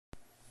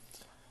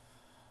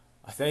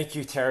Thank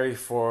you, Terry,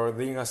 for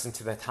leading us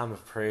into that time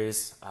of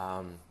praise.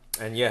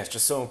 And yeah, it's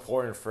just so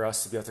important for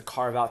us to be able to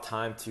carve out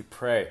time to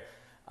pray.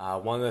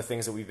 One of the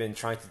things that we've been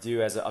trying to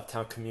do as an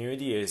Uptown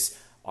community is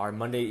our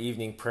Monday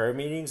evening prayer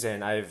meetings,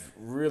 and I've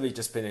really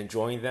just been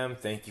enjoying them.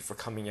 Thank you for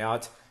coming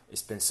out.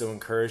 It's been so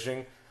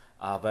encouraging.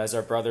 But as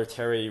our brother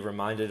Terry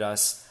reminded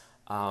us,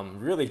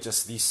 really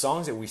just these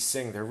songs that we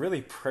sing, they're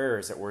really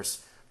prayers that we're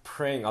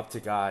praying up to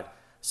God.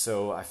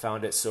 So I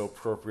found it so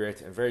appropriate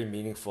and very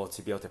meaningful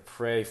to be able to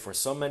pray for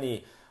so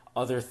many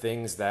other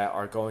things that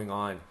are going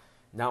on,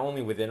 not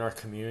only within our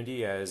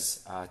community,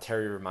 as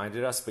Terry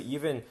reminded us, but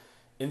even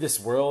in this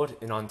world,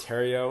 in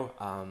Ontario,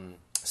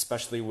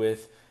 especially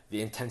with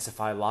the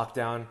intensified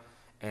lockdown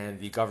and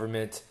the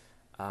government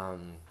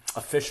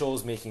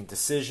officials making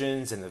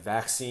decisions and the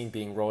vaccine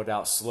being rolled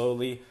out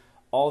slowly.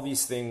 All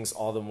these things,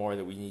 all the more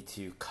that we need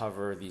to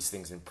cover these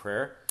things in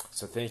prayer.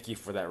 So thank you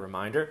for that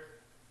reminder.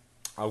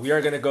 We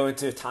are going to go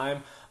into a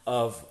time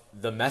of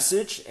the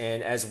message,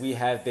 and as we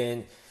have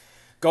been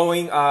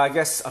going, I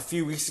guess a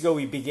few weeks ago,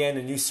 we began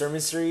a new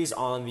sermon series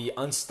on the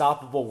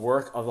unstoppable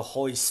work of the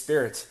Holy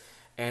Spirit.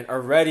 And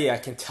already I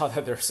can tell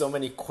that there are so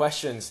many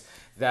questions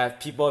that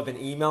people have been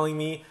emailing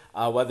me,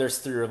 whether it's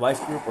through your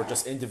life group or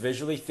just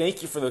individually.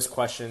 Thank you for those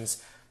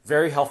questions.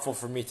 Very helpful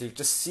for me to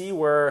just see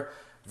where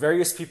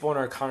various people in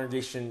our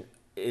congregation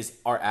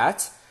are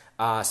at,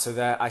 so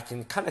that I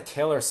can kind of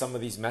tailor some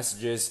of these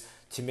messages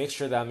to make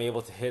sure that I'm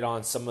able to hit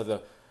on some of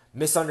the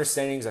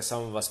misunderstandings that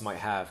some of us might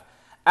have.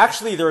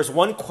 Actually, there was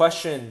one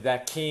question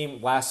that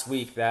came last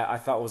week that I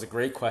thought was a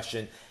great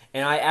question,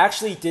 and I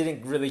actually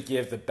didn't really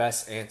give the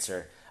best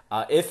answer.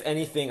 If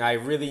anything, I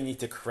really need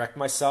to correct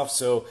myself.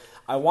 So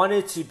I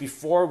wanted to,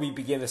 before we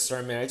begin the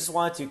sermon, I just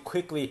wanted to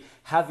quickly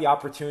have the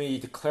opportunity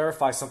to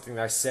clarify something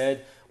that I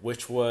said,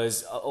 which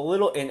was a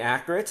little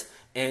inaccurate,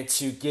 and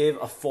to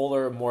give a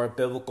fuller, more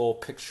biblical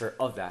picture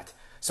of that.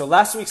 So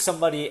last week,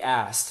 somebody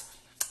asked,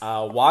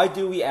 why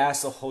do we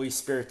ask the Holy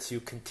Spirit to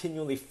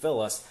continually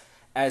fill us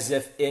as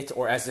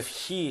if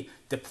He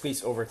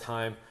depletes over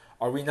time?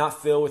 Are we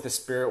not filled with the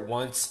Spirit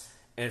once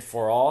and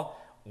for all,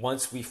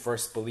 once we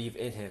first believe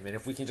in Him? And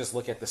if we can just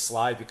look at the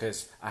slide,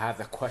 because I have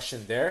the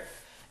question there.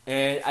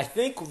 And I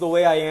think the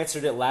way I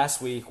answered it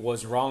last week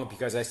was wrong,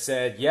 because I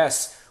said,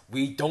 yes,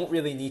 we don't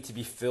really need to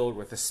be filled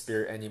with the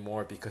Spirit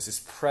anymore, because His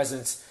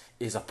presence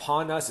is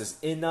upon us, is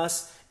in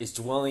us, is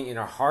dwelling in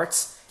our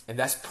hearts. And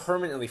that's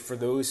permanently for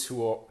those who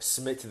will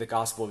submit to the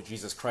gospel of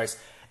Jesus Christ.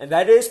 And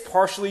that is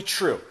partially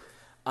true.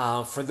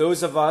 For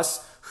those of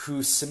us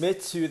who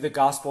submit to the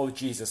gospel of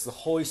Jesus, the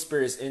Holy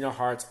Spirit is in our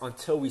hearts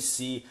until we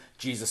see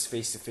Jesus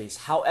face to face.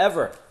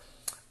 However,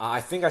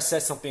 I think I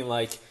said something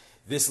like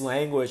this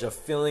language of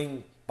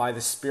filling by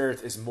the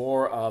Spirit is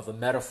more of a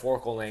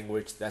metaphorical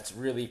language that's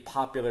really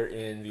popular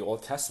in the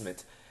Old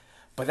Testament.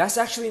 But that's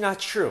actually not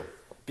true.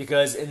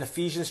 Because in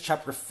Ephesians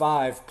chapter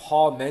 5,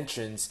 Paul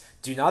mentions,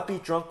 do not be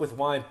drunk with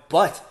wine,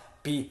 but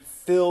be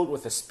filled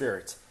with the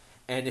Spirit.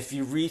 And if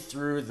you read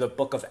through the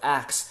book of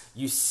Acts,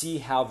 you see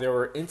how there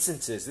were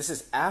instances, this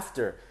is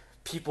after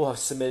people have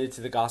submitted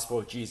to the gospel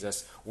of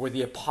Jesus, where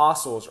the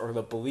apostles or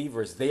the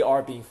believers, they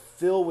are being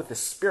filled with the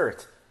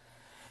Spirit.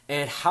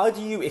 And how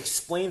do you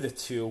explain the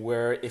two,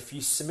 where if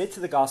you submit to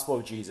the gospel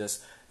of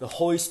Jesus, the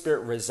Holy Spirit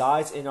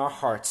resides in our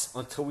hearts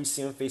until we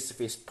see Him face to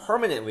face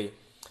permanently?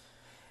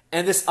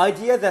 And this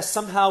idea that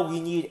somehow we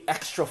need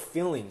extra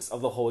feelings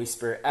of the Holy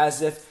Spirit,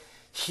 as if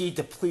He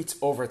depletes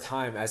over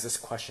time, as this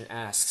question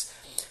asks.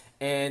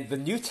 And the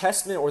New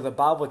Testament or the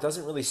Bible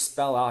doesn't really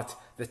spell out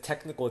the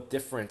technical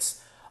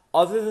difference,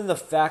 other than the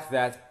fact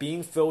that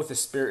being filled with the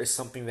Spirit is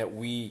something that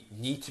we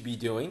need to be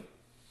doing.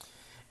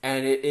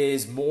 And it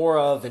is more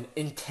of an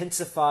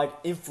intensified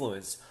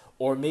influence,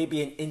 or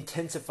maybe an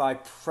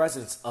intensified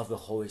presence of the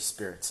Holy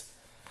Spirit.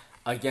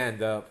 Again,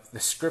 the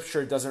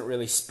scripture doesn't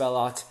really spell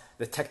out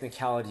the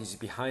technicalities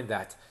behind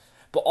that.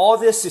 But all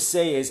this to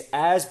say is,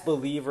 as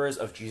believers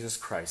of Jesus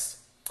Christ,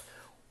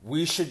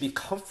 we should be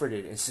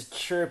comforted and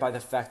secured by the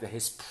fact that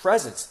His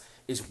presence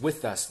is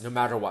with us no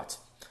matter what.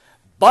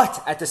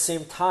 But at the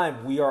same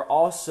time, we are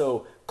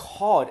also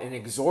called and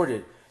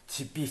exhorted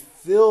to be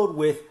filled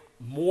with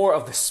more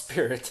of the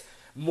Spirit,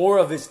 more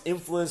of His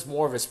influence,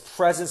 more of His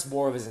presence,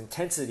 more of His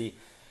intensity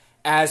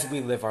as we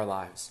live our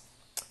lives.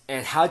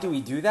 And how do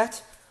we do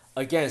that?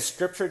 Again,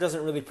 Scripture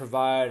doesn't really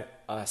provide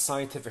a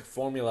scientific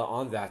formula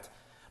on that.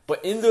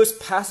 But in those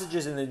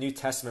passages in the New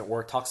Testament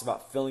where it talks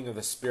about filling of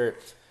the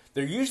Spirit,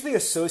 they're usually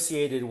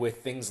associated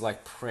with things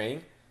like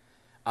praying,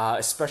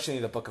 especially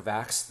in the book of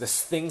Acts.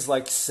 There's things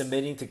like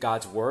submitting to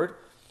God's Word.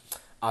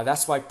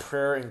 That's why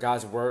prayer and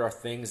God's Word are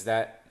things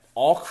that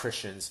all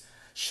Christians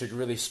should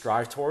really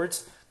strive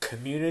towards.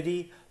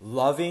 Community,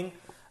 loving,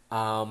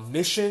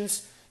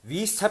 missions,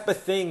 these type of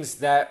things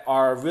that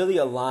are really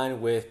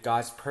aligned with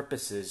God's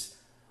purposes.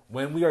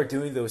 When we are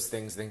doing those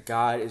things, then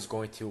God is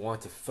going to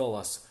want to fill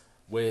us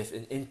with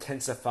an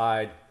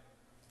intensified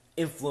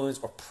influence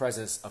or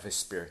presence of His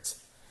Spirit.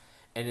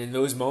 And in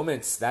those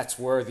moments, that's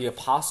where the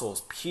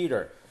apostles,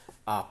 Peter,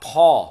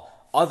 Paul,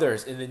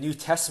 others in the New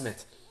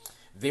Testament,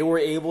 They were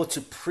able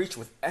to preach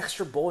with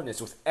extra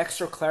boldness, with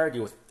extra clarity,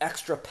 with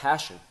extra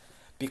passion,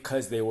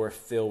 because they were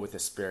filled with the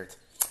Spirit.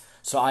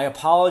 So I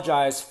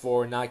apologize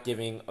for not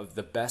giving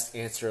the best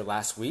answer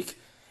last week.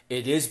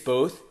 It is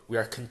both. We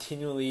are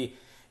continually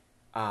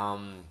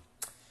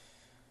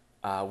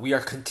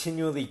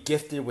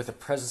gifted with the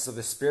presence of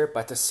the Spirit,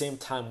 but at the same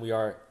time, we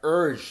are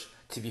urged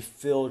to be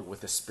filled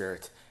with the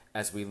Spirit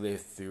as we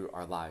live through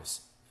our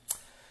lives.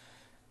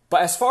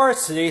 But as far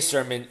as today's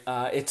sermon,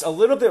 it's a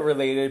little bit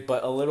related,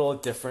 but a little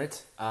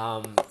different.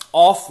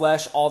 All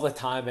flesh, all the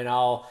time, and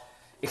I'll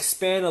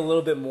expand a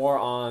little bit more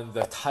on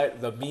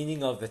the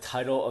meaning of the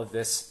title of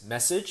this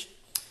message.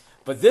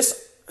 But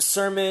this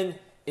sermon,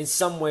 in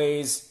some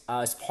ways,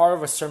 is part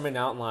of a sermon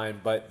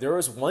outline, but there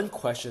was one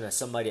question that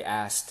somebody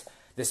asked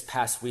this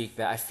past week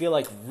that I feel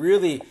like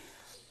really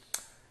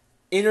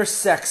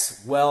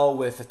intersects well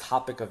with the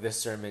topic of this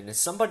sermon. And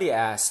somebody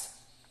asked,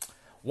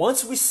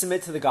 once we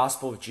submit to the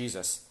gospel of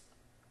Jesus,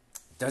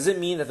 does it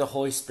mean that the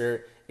Holy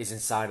Spirit is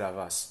inside of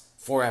us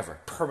forever,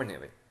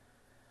 permanently?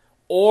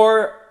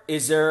 Or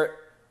is there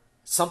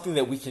something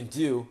that we can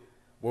do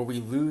where we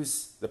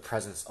lose the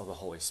presence of the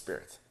Holy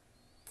Spirit?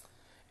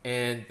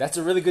 And that's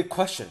a really good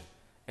question.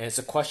 And it's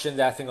a question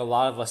that I think a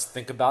lot of us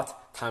think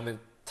about time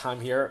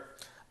here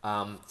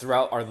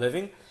throughout our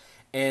living.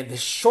 And the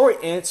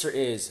short answer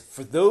is,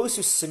 for those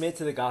who submit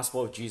to the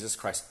gospel of Jesus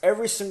Christ,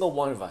 every single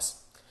one of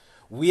us,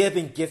 we have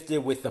been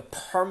gifted with the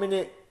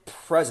permanent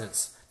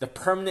presence, the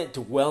permanent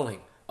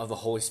dwelling of the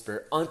Holy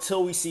Spirit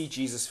until we see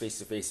Jesus face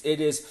to face. It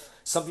is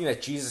something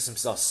that Jesus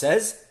himself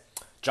says,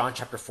 John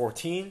chapter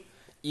 14,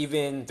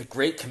 even the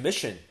Great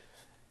Commission,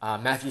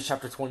 Matthew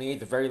chapter 28,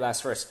 the very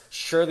last verse,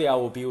 surely I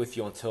will be with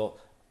you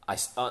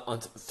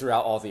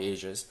throughout all the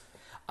ages.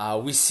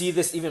 We see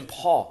this even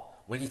Paul,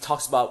 when he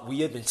talks about we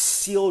have been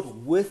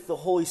sealed with the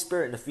Holy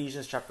Spirit in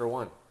Ephesians chapter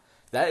 1.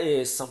 That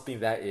is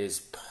something that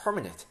is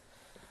permanent.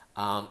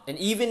 And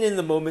even in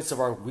the moments of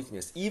our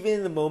weakness, even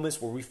in the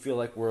moments where we feel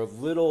like we're a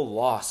little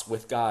lost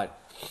with God,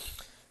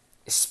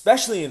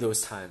 especially in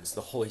those times,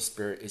 the Holy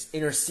Spirit is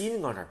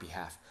interceding on our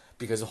behalf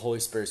because the Holy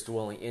Spirit is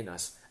dwelling in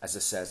us, as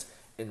it says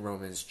in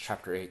Romans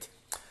chapter 8.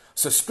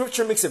 So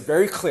Scripture makes it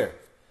very clear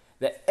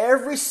that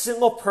every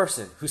single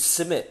person who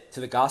submit to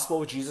the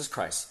gospel of Jesus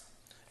Christ,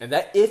 and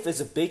that if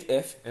is a big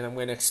if, and I'm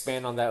going to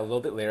expand on that a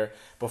little bit later,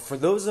 but for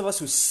those of us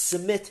who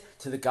submit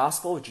to the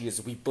gospel of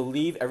Jesus, we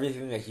believe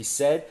everything that he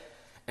said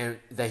and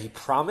that he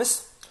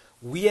promised,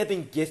 we have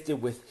been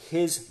gifted with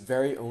his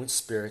very own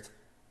Spirit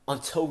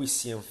until we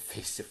see him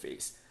face to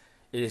face.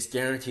 It is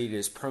guaranteed, it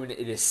is permanent,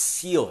 it is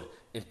sealed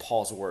in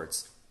Paul's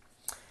words.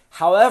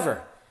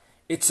 However,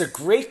 it's a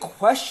great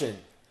question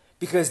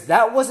because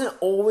that wasn't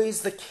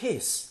always the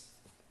case.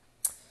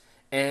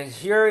 And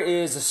here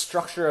is the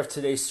structure of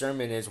today's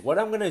sermon. Is what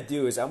I'm going to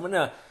do is I'm going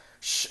to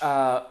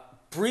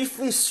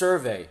briefly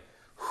survey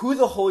who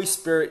the Holy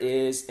Spirit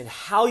is and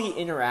how he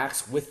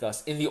interacts with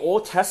us in the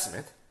Old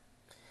Testament,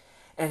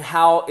 and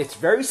how it's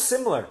very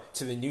similar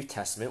to the New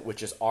Testament,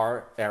 which is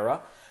our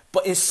era,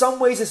 but in some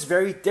ways it's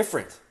very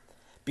different,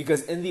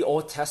 because in the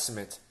Old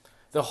Testament,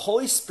 the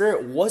Holy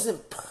Spirit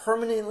wasn't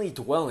permanently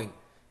dwelling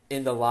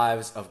in the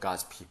lives of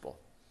God's people.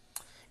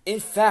 In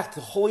fact,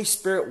 the Holy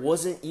Spirit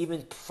wasn't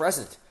even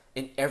present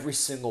in every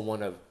single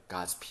one of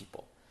God's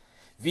people.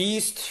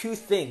 These two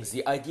things,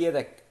 the idea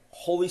that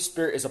Holy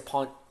Spirit is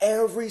upon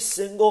every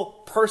single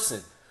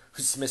person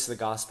who submits to the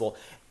gospel,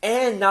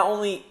 and not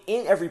only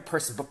in every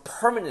person, but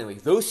permanently,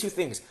 those two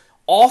things,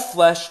 all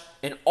flesh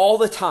and all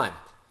the time,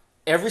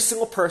 every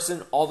single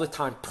person, all the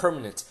time,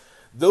 permanent,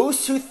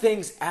 those two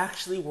things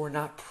actually were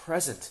not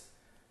present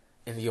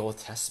in the Old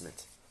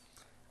Testament.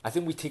 I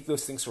think we take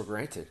those things for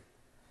granted.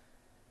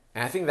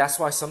 And I think that's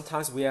why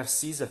sometimes we have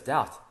seeds of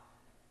doubt.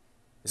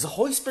 Is the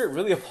Holy Spirit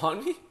really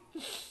upon me?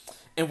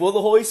 And will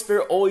the Holy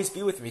Spirit always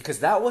be with me? Because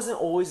that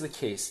wasn't always the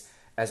case,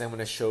 as I'm going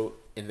to show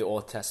in the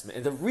Old Testament.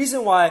 And the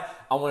reason why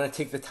I want to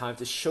take the time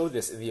to show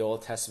this in the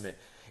Old Testament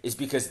is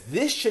because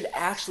this should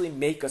actually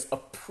make us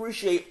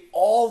appreciate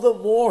all the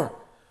more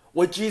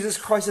what Jesus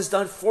Christ has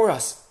done for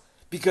us.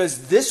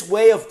 Because this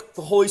way of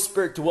the Holy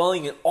Spirit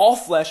dwelling in all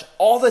flesh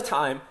all the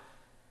time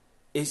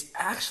is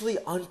actually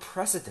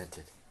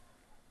unprecedented.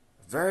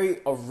 A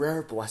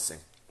rare blessing.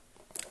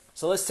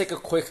 So let's take a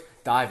quick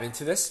dive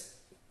into this.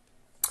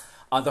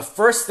 The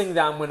first thing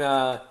that I'm going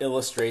to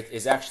illustrate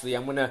is actually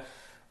I'm going to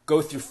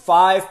go through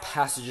 5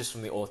 passages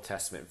from the Old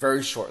Testament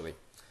very shortly.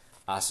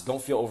 So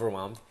don't feel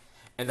overwhelmed.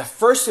 And the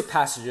first 2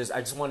 passages,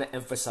 I just want to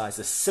emphasize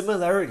the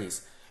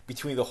similarities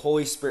between the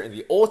Holy Spirit in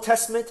the Old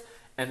Testament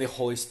and the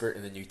Holy Spirit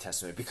in the New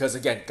Testament. Because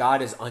again,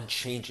 God is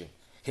unchanging.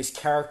 His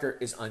character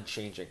is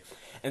unchanging.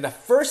 And the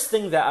first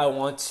thing that I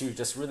want to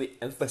just really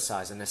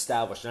emphasize and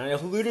establish, and I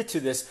alluded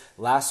to this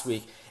last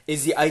week,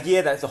 is the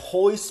idea that the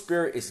Holy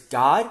Spirit is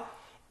God.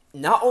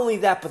 Not only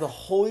that, but the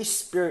Holy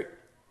Spirit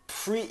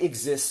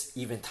pre-exists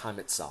even time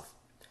itself.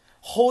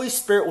 Holy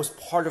Spirit was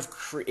part of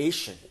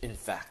creation, in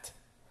fact.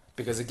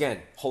 Because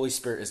again, Holy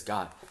Spirit is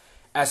God.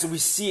 As we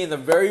see in the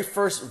very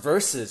first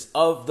verses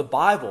of the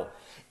Bible,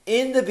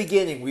 In the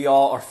beginning, we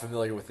all are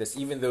familiar with this,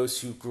 even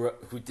those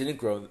who didn't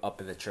grow up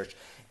in the church.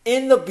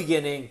 In the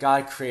beginning,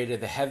 God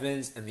created the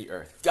heavens and the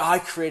earth.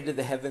 God created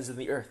the heavens and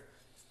the earth.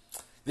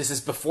 This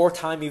is before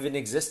time even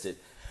existed.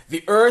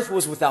 The earth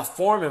was without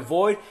form and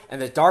void,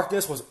 and the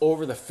darkness was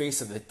over the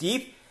face of the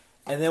deep.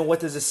 And then what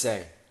does it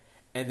say?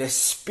 And the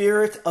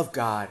Spirit of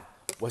God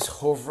was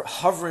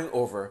hovering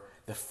over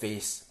the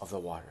face of the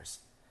waters.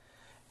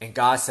 And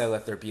God said,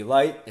 let there be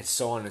light, and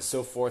so on and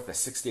so forth, the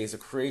 6 days of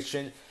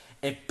creation.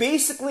 And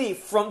basically,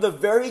 from the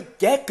very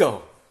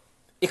get-go,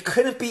 it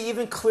couldn't be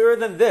even clearer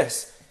than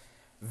this.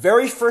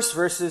 Very first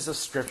verses of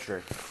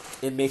Scripture,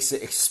 it makes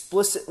it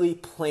explicitly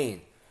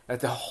plain that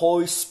the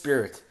Holy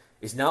Spirit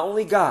is not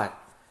only God,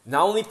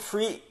 not only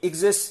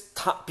pre-exists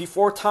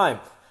before time,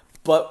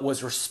 but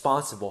was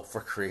responsible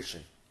for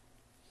creation.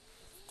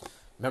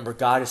 Remember,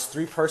 God is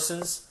three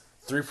persons,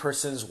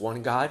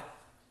 one God,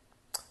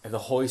 and the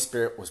Holy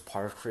Spirit was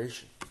part of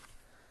creation.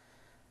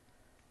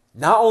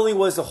 Not only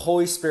was the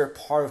Holy Spirit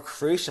part of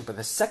creation, but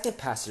the second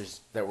passage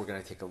that we're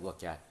going to take a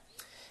look at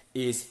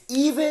is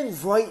even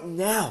right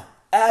now,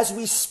 as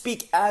we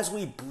speak, as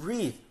we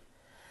breathe,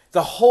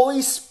 the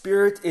Holy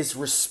Spirit is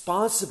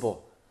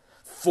responsible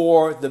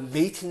for the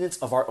maintenance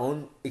of our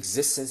own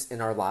existence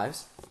in our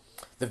lives.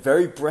 The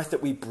very breath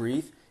that we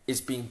breathe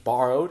is being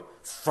borrowed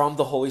from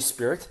the Holy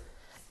Spirit.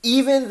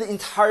 Even the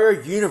entire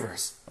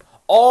universe,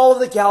 all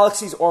the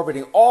galaxies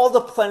orbiting, all the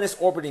planets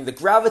orbiting, the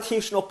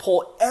gravitational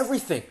pull,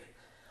 everything,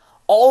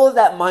 all of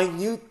that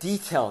minute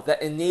detail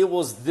that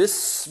enables this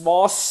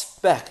small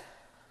speck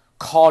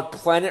called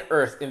planet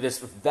Earth in this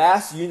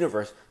vast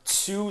universe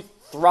to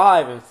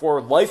thrive and for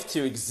life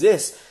to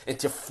exist and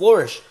to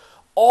flourish,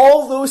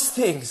 all those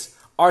things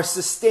are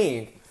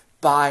sustained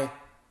by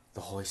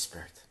the Holy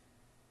Spirit.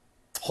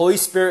 Holy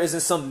Spirit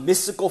isn't some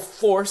mystical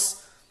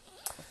force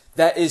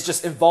that is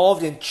just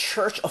involved in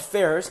church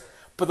affairs,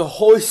 but the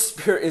Holy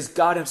Spirit is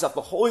God Himself.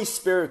 The Holy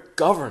Spirit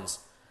governs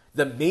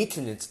the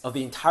maintenance of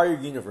the entire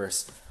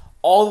universe,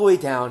 all the way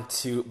down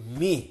to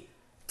me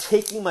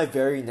taking my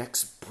very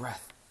next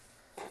breath,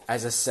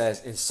 as it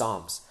says in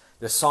Psalms.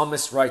 The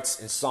psalmist writes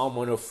in Psalm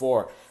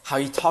 104 how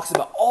he talks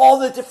about all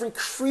the different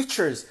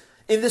creatures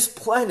in this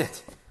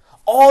planet,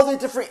 all the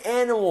different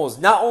animals,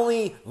 not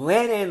only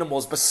land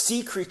animals, but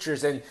sea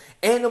creatures and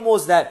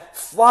animals that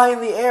fly in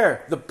the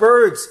air, the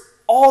birds,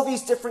 all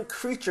these different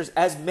creatures,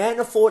 as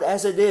manifold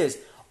as it is,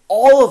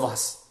 all of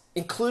us,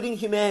 including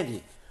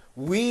humanity,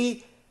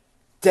 we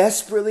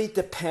desperately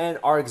depend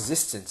our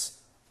existence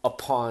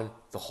upon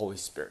the Holy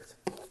Spirit.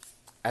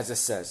 As it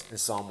says in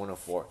Psalm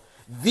 104.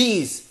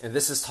 These, and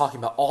this is talking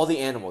about all the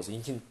animals, and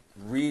you can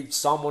read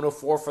Psalm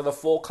 104 for the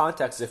full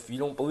context if you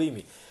don't believe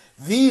me.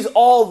 These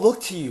all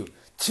look to you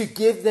to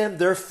give them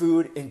their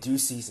food in due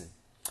season.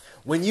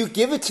 When you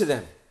give it to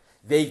them,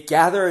 they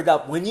gather it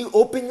up. When you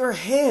open your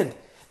hand,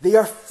 they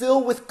are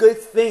filled with good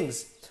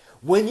things.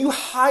 When you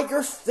hide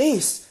your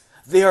face,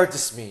 they are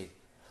dismayed.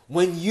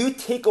 When you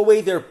take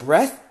away their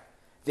breath,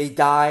 they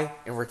die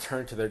and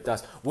return to their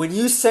dust. When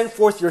you send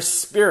forth your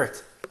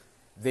Spirit,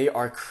 they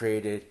are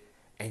created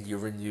and you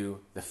renew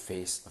the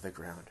face of the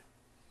ground.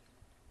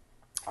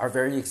 Our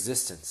very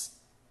existence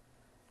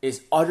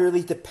is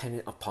utterly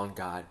dependent upon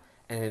God,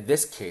 and in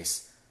this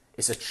case,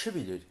 is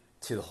attributed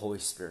to the Holy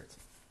Spirit.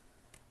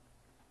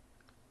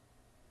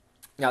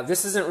 Now,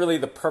 this isn't really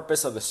the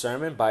purpose of the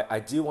sermon, but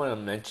I do want to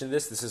mention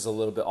this. This is a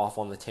little bit off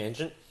on the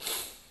tangent.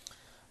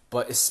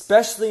 But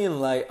especially in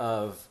light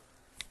of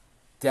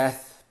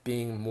death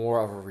being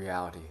more of a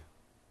reality.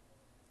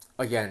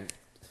 Again,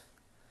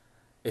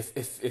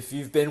 if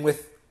you've been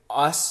with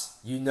us,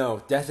 you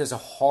know death is a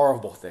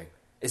horrible thing.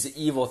 It's an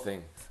evil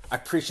thing. I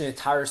preached an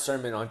entire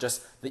sermon on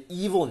just the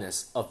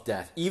evilness of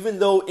death. Even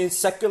though in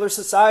secular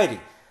society,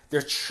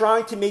 they're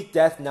trying to make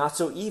death not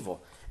so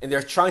evil. And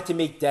they're trying to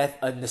make death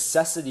a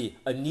necessity,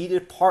 a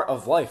needed part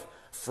of life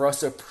for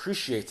us to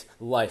appreciate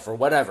life or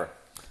whatever.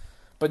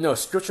 But no,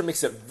 Scripture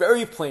makes it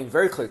very plain,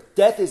 very clear.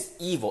 Death is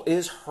evil. It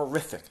is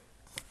horrific.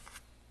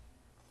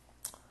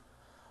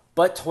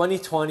 But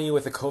 2020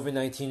 with the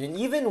COVID-19 and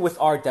even with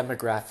our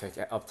demographic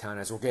at Uptown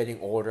as we're getting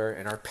older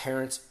and our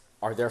parents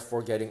are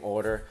therefore getting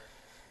older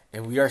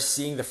and we are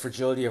seeing the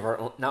fragility of our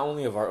own, not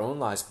only of our own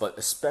lives, but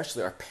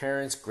especially our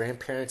parents,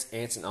 grandparents,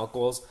 aunts, and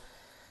uncles,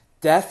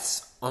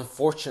 deaths,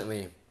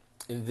 unfortunately,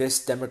 in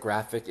this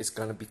demographic is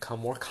going to become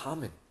more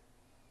common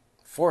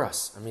for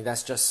us. I mean,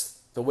 that's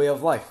just the way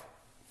of life.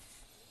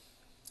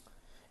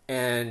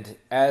 And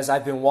as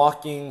I've been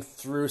walking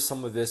through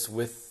some of this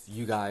with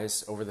you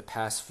guys over the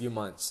past few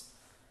months,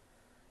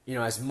 you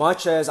know, as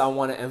much as I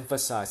want to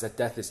emphasize that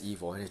death is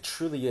evil, and it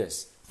truly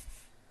is,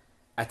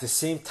 at the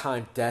same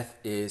time, death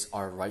is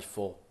our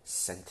rightful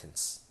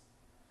sentence.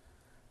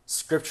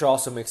 Scripture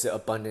also makes it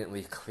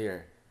abundantly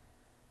clear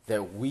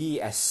that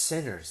we as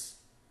sinners,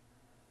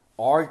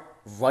 our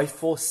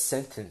rightful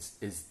sentence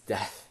is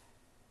death.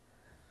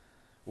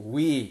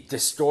 We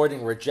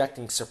distorting,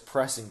 rejecting,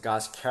 suppressing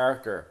God's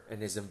character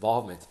and His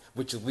involvement,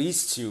 which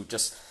leads to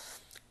just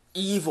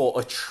evil,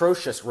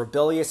 atrocious,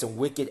 rebellious, and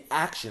wicked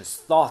actions,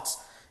 thoughts,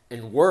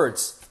 and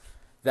words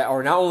that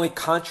are not only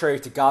contrary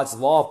to God's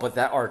law, but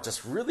that are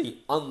just really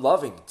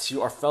unloving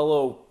to our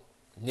fellow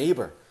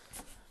neighbor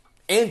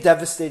and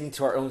devastating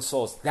to our own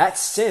souls. That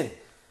sin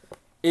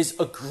is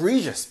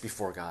egregious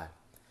before God.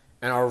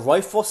 And our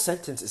rightful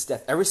sentence is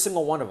death. Every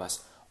single one of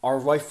us, our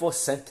rightful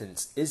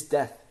sentence is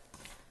death.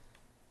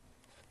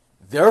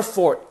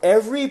 Therefore,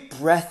 every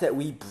breath that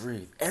we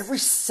breathe, every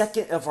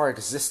second of our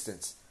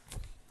existence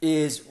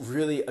is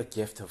really a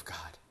gift of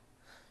God.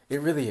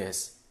 It really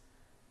is.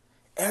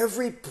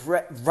 Every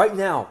breath, right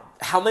now,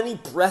 how many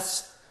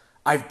breaths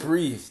I've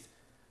breathed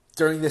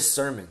during this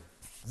sermon,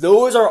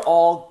 those are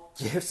all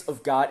gifts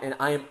of God, and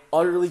I am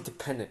utterly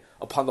dependent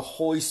upon the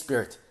Holy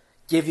Spirit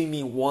giving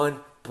me one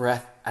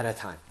breath at a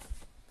time.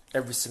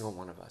 Every single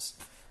one of us.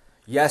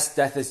 Yes,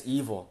 death is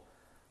evil,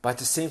 but at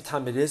the same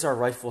time, it is our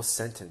rightful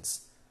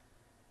sentence.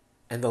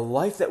 And the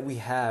life that we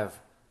have,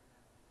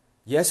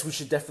 yes, we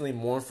should definitely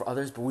mourn for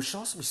others, but we should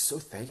also be so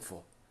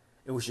thankful,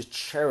 and we should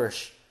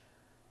cherish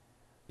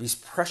these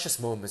precious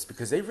moments,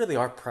 because they really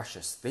are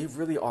precious. They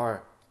really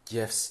are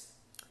gifts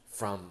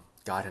from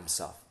God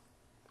himself.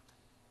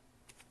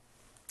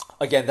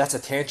 Again, that's a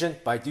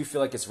tangent, but I do feel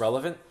like it's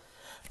relevant.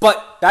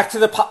 But back to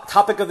the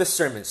topic of this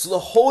sermon. So the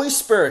Holy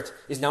Spirit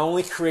is not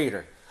only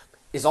creator,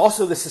 is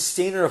also the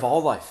sustainer of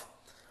all life.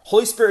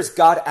 Holy Spirit is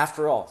God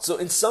after all. So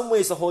in some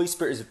ways, the Holy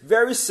Spirit is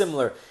very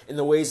similar in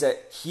the ways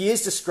that he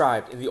is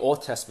described in the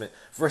Old Testament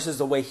versus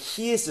the way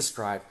he is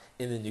described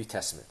in the New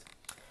Testament.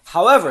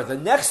 However, the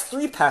next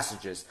three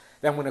passages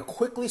that I'm going to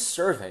quickly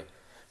survey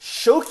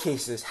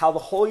showcases how the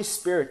Holy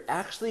Spirit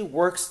actually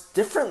works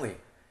differently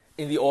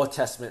in the Old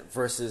Testament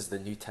versus the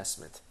New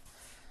Testament.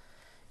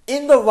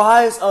 In the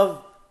lives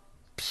of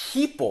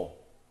people,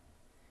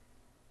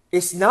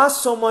 it's not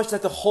so much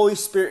that the Holy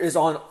Spirit is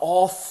on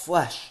all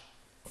flesh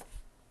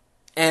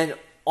and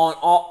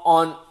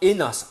on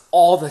in us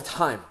all the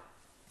time,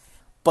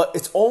 but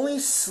it's only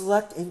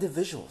select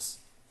individuals.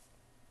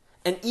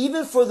 And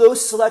even for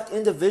those select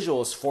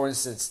individuals, for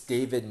instance,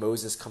 David,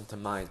 Moses come to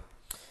mind,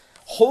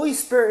 Holy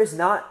Spirit is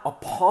not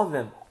upon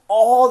them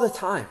all the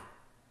time,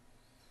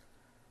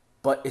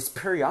 but it's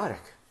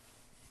periodic.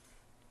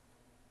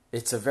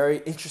 It's a very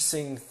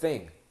interesting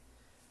thing.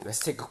 Let's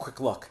take a quick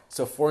look.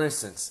 So for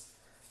instance,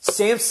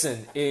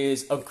 Samson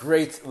is a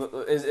great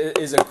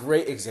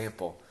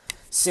example.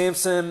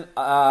 Samson,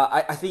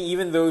 I think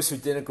even those who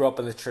didn't grow up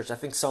in the church, I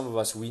think some of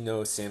us, we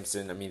know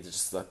Samson. I mean,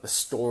 just the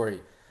story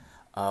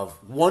of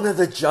one of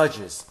the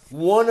judges,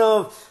 one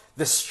of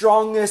the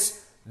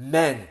strongest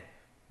men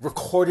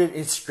recorded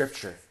in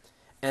Scripture.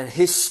 And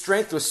his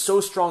strength was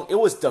so strong, it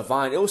was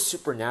divine, it was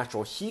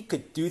supernatural. He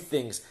could do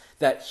things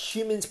that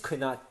humans could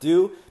not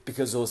do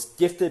because it was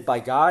gifted by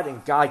God,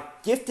 and God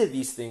gifted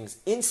these things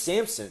in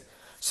Samson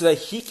so that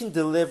he can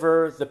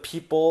deliver the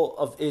people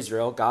of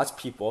Israel, God's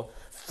people,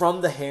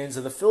 from the hands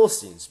of the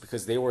Philistines,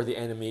 because they were the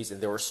enemies and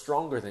they were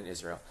stronger than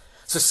Israel.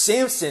 So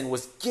Samson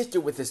was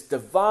gifted with this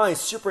divine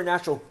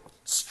supernatural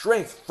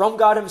strength from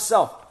God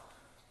himself.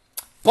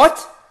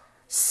 But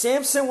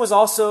Samson was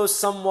also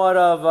somewhat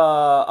of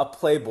a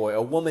playboy,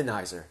 a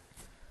womanizer.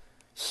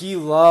 He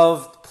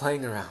loved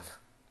playing around.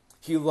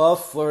 He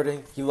loved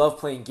flirting. He loved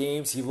playing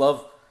games. He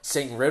loved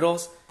saying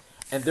riddles.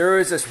 And there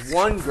is this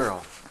one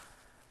girl,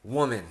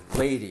 woman,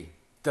 lady,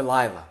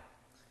 Delilah,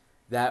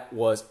 that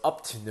was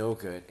up to no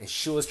good. And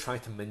she was trying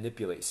to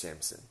manipulate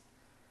Samson.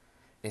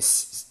 And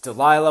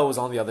Delilah was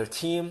on the other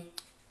team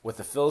with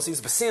the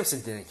Philistines, but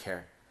Samson didn't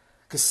care.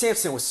 Because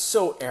Samson was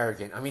so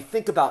arrogant. I mean,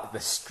 think about the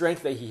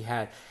strength that he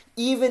had.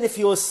 Even if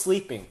he was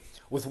sleeping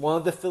with one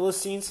of the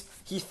Philistines,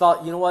 he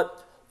thought, you know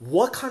what?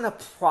 What kind of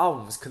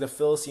problems could the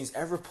Philistines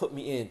ever put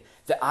me in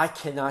that I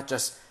cannot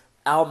just,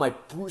 out of my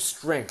brute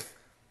strength,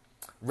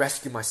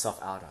 rescue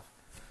myself out of?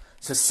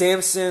 So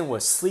Samson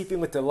was sleeping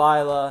with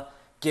Delilah,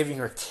 giving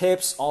her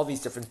tips, all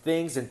these different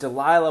things. And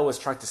Delilah was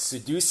trying to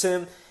seduce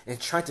him and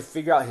trying to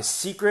figure out his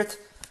secret.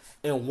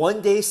 And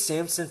one day,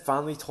 Samson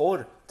finally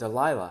told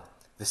Delilah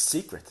the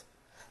secret,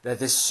 that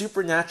this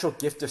supernatural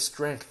gift of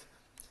strength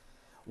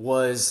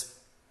was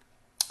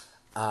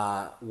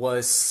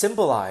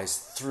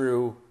symbolized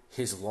through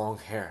his long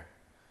hair.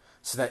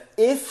 So that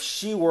if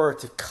she were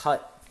to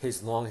cut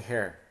his long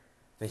hair,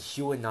 then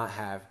he would not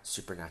have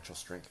supernatural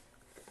strength.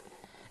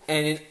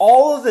 And in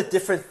all of the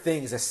different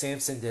things that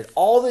Samson did,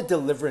 all the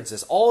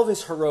deliverances, all of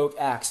his heroic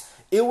acts,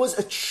 it was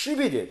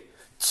attributed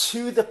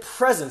to the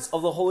presence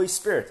of the Holy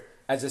Spirit,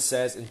 as it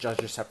says in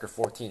Judges chapter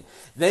 14.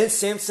 Then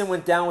Samson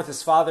went down with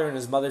his father and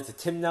his mother to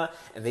Timnah,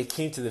 and they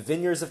came to the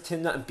vineyards of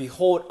Timnah, and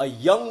behold, a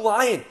young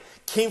lion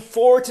came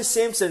forward to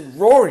Samson,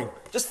 roaring.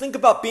 Just think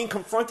about being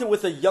confronted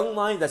with a young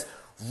lion that's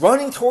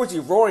running towards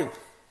you, roaring.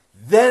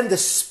 Then the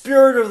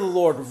Spirit of the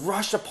Lord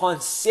rushed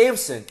upon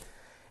Samson,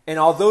 and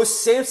although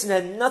Samson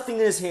had nothing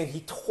in his hand,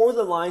 he tore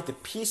the lion to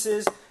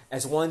pieces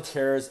as one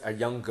tears a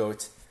young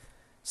goat.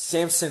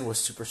 Samson was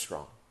super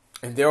strong.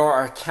 And there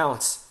are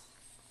accounts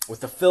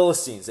with the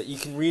Philistines that you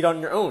can read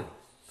on your own.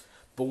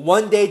 But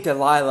one day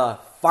Delilah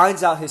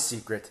finds out his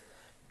secret,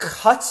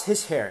 cuts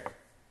his hair.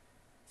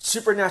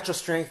 Supernatural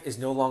strength is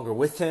no longer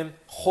with him.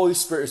 Holy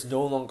Spirit is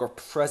no longer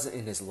present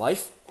in his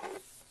life.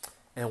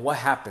 And what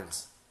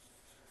happens?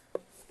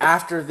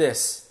 After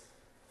this,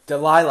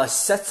 Delilah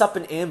sets up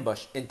an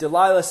ambush, and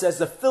Delilah says,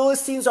 "The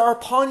Philistines are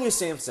upon you,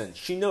 Samson."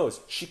 She knows.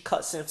 She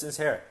cut Samson's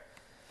hair.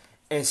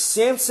 And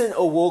Samson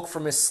awoke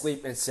from his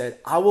sleep and said,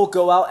 "I will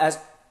go out as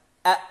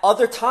at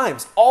other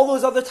times, all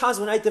those other times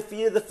when I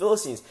defeated the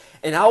Philistines,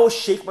 and I will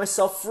shake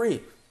myself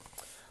free."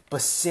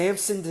 But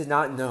Samson did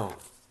not know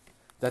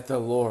that the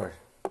Lord,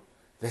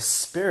 the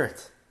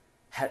Spirit,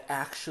 had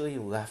actually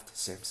left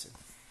Samson.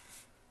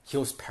 He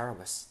was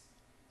powerless.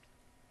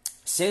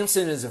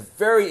 Samson is a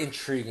very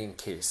intriguing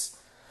case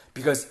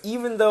because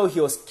even though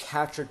he was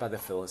captured by the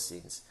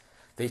Philistines,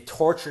 they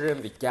tortured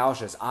him, they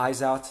gouged his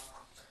eyes out,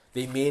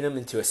 they made him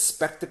into a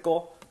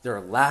spectacle, they were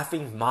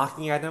laughing,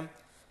 mocking at him.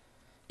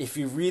 If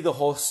you read the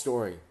whole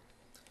story,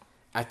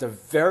 at the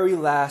very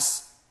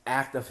last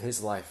act of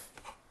his life,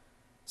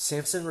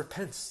 Samson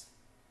repents.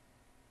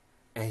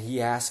 And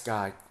he asks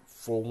God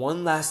for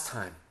one last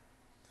time,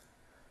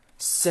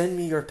 "Send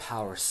me your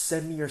power,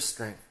 send me your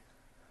strength,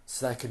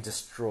 so that I can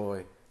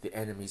destroy the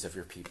enemies of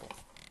your people."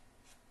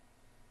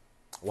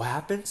 What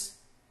happens?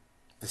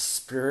 The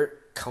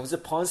Spirit comes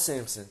upon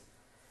Samson,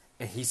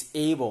 and he's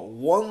able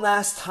one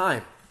last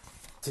time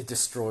to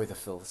destroy the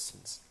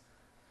Philistines.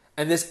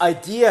 And this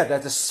idea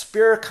that the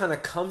Spirit kind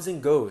of comes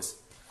and goes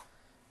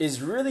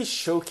is really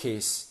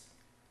showcased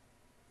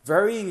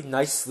very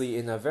nicely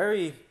in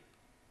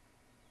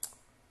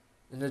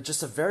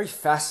just a very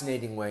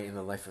fascinating way in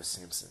the life of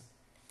Samson.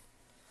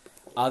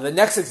 The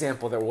next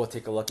example that we'll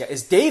take a look at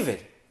is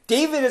David.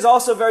 David is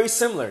also very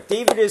similar.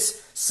 David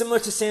is similar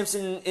to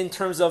Samson in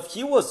terms of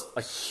he was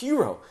a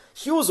hero.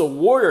 He was a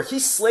warrior. He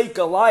slayed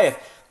Goliath.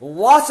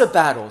 Lots of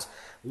battles.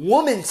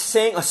 Women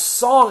sang a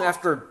song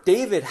after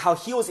David, how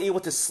he was able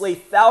to slay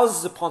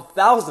thousands upon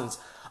thousands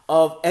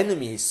of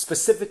enemies,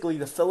 specifically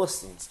the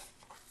Philistines.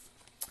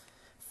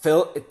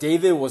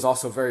 David was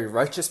also very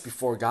righteous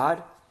before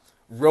God,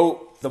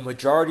 wrote the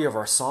majority of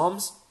our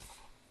Psalms.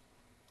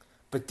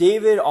 But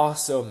David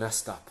also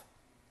messed up.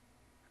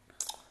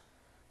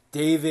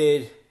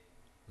 David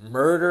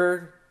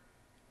murdered.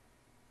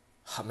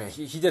 Oh man,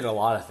 he did a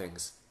lot of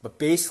things. But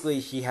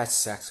basically, he had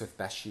sex with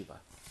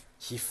Bathsheba.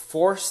 He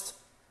forced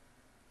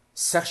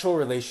sexual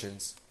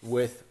relations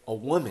with a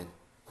woman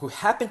who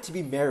happened to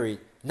be married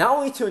not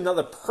only to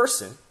another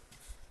person,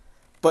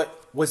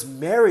 but was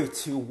married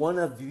to one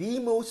of the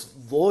most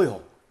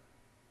loyal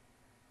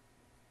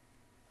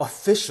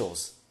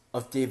officials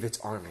of David's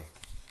army.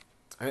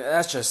 I mean,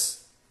 that's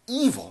just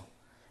evil.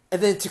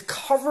 And then to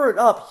cover it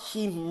up,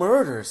 he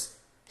murders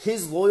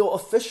his loyal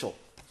official.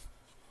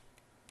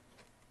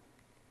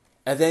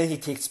 And then he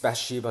takes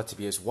Bathsheba to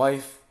be his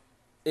wife.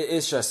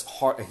 It's just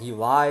hard, and he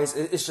lies.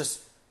 It's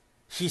just,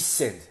 he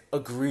sinned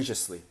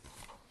egregiously.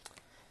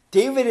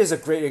 David is a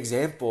great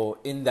example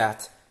in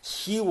that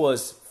he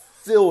was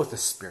filled with the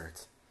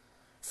Spirit.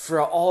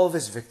 For all of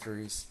his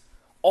victories,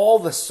 all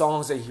the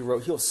songs that he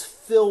wrote, he was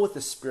filled with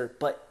the Spirit.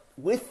 But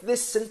with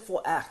this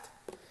sinful act,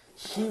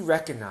 he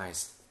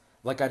recognized,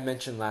 like I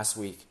mentioned last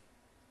week,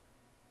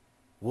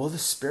 will the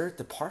Spirit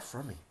depart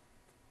from me?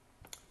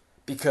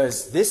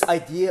 Because this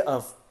idea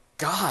of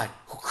God,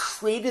 who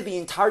created the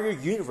entire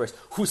universe,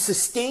 who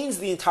sustains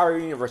the entire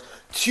universe,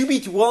 to be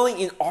dwelling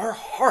in our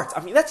hearts. I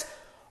mean,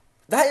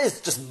 that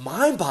is just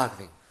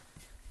mind-boggling.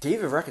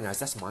 David recognized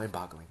that's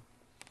mind-boggling.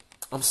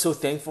 I'm so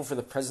thankful for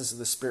the presence of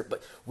the Spirit.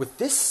 But with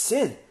this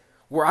sin,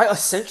 where I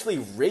essentially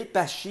raped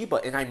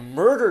Bathsheba and I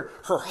murdered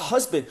her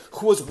husband,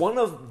 who was one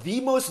of the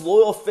most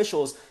loyal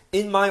officials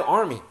in my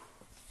army,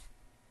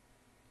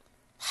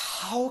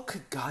 how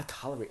could God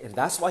tolerate? And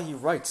that's why he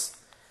writes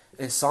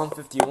in Psalm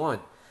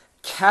 51,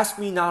 "Cast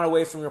me not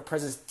away from your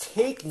presence.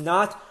 Take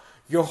not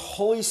your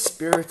Holy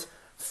Spirit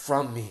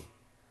from me."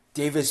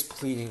 David's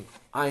pleading,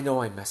 I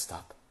know I messed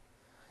up.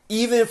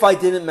 Even if I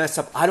didn't mess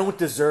up, I don't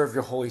deserve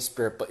your Holy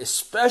Spirit. But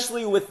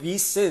especially with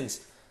these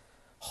sins,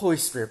 Holy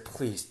Spirit,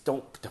 please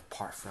don't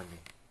depart from me.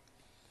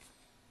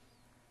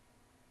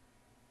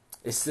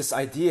 It's this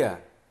idea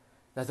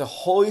that the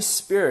Holy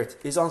Spirit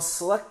is on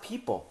select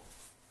people,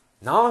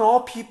 not on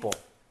all people.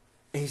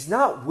 And he's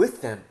not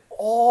with them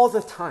all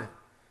the time.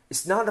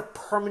 It's not a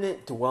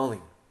permanent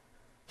dwelling.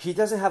 He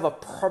doesn't have a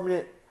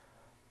permanent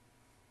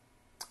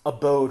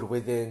abode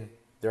within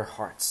their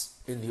hearts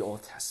in the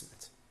Old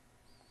Testament.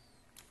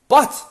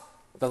 But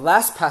the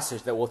last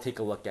passage that we'll take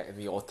a look at in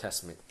the Old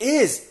Testament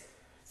is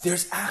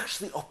there's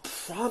actually a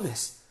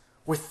promise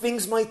where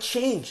things might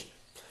change.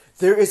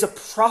 There is a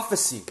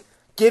prophecy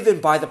given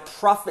by the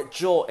prophet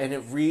Joel, and it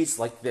reads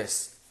like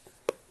this.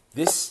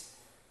 This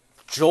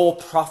Joel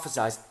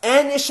prophesies,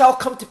 "And it shall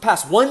come to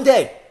pass one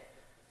day,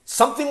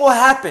 something will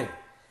happen,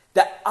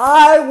 that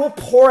I will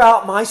pour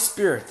out my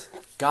Spirit."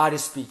 God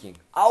is speaking.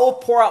 "I will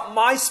pour out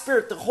my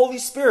Spirit," the Holy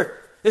Spirit,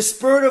 the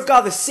Spirit of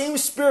God, the same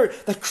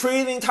Spirit that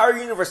created the entire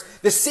universe.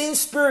 The same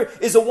Spirit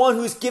is the one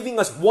who is giving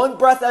us one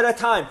breath at a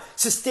time,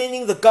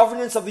 sustaining the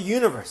governance of the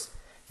universe.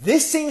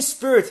 This same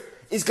Spirit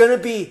is going to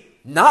be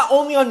not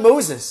only on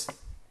Moses,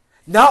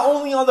 not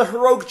only on the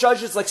heroic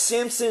judges like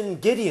Samson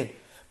and Gideon,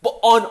 but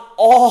on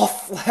all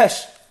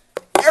flesh.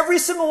 Every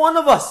single one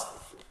of us.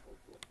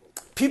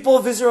 People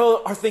of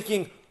Israel are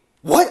thinking,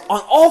 what?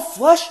 On all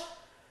flesh?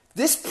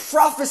 This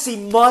prophecy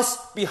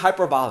must be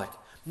hyperbolic,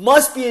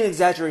 must be an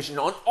exaggeration.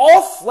 On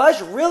all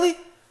flesh? Really?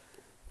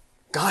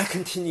 God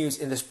continues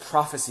in this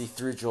prophecy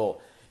through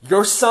Joel.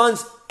 Your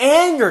sons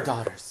and your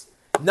daughters,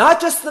 not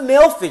just the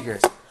male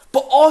figures,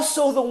 but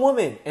also the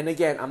women. And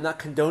again, I'm not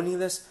condoning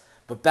this,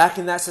 but back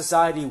in that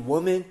society,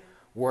 women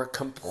were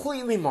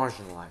completely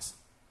marginalized.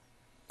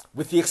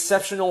 With the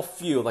exceptional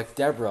few like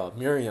Deborah,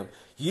 Miriam,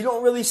 you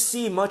don't really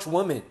see much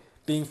women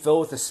being filled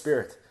with the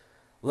Spirit,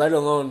 let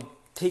alone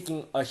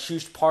taking a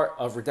huge part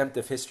of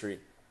redemptive history.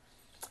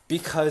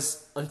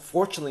 Because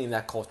unfortunately in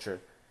that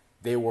culture,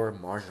 they were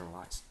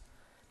marginalized.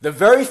 The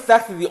very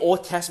fact that the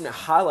Old Testament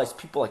highlights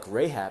people like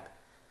Rahab,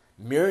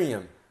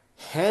 Miriam,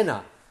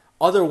 Hannah,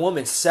 other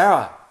women,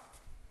 Sarah,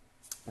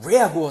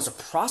 Rahab, who was a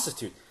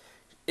prostitute,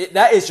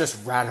 that is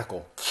just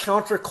radical,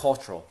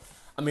 countercultural.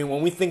 I mean,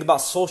 when we think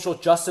about social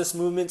justice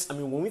movements,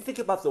 when we think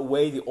about the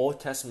way the Old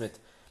Testament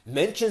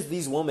mentions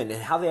these women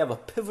and how they have a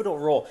pivotal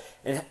role,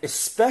 and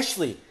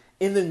especially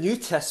in the New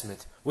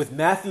Testament with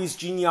Matthew's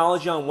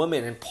genealogy on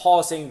women and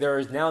Paul saying there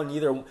is now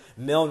neither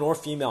male nor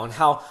female, and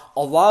how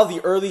a lot of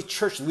the early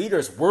church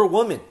leaders were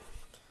women,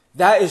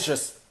 that is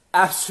just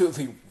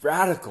absolutely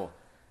radical.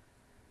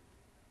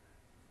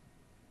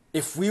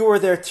 If we were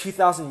there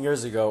 2,000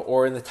 years ago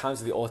or in the times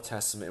of the Old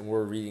Testament and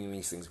we're reading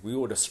these things, we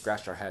would have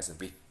scratched our heads and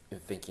be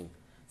thinking,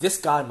 this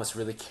God must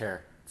really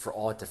care for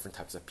all different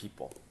types of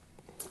people.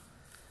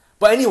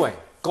 But anyway,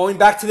 going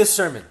back to this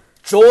sermon,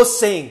 Joel is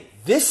saying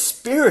this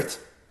Spirit,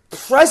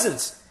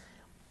 presence,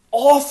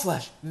 all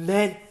flesh,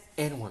 men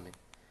and women.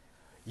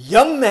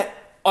 Old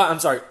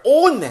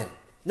men,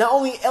 not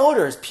only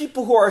elders,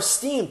 people who are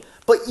esteemed,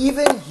 but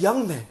even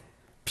young men,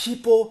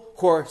 people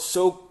who are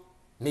so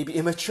maybe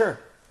immature,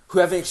 who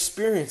haven't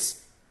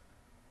experienced,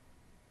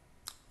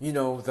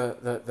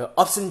 the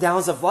ups and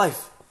downs of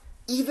life.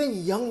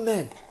 Even young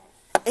men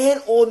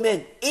and old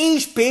men,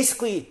 age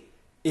basically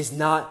is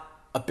not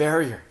a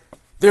barrier.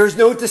 There is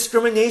no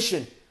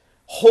discrimination.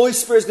 Holy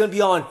Spirit is going to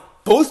be on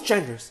both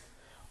genders,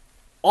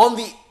 on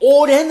the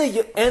old and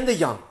the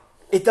young.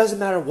 It doesn't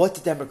matter what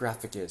the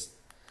demographic is.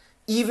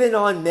 Even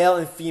on male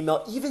and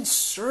female, even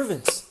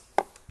servants.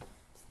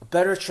 A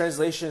better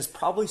translation is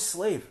probably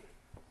slave.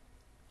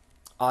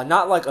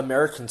 Not like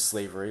American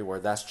slavery, where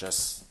that's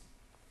just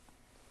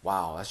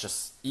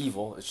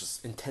evil. It's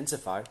just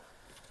intensified.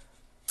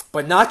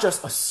 But not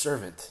just a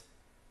servant.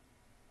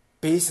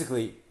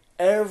 Basically,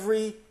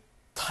 every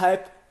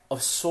type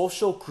of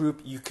social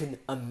group you can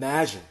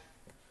imagine,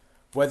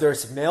 whether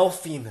it's male,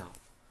 female,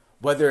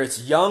 whether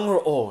it's young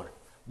or old,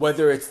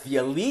 whether it's the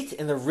elite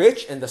and the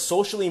rich and the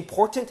socially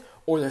important,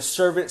 or the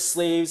servant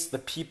slaves, the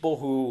people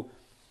who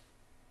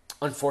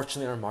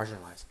unfortunately are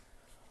marginalized.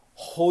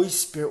 Holy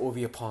Spirit will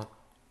be upon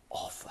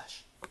all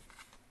flesh.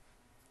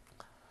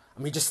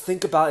 Just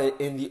think about it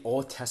in the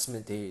Old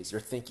Testament days. You're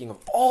thinking of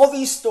all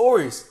these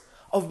stories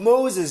of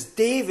Moses,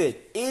 David,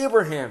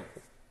 Abraham,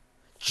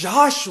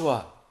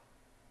 Joshua.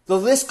 The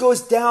list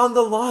goes down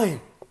the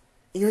line.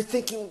 And you're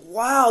thinking,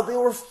 wow, they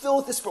were filled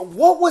with the Spirit.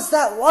 What was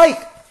that like?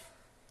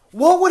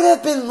 What would it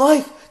have been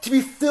like to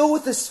be filled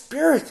with the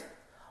Spirit?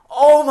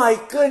 Oh my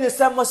goodness,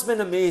 that must have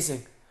been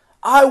amazing.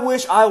 I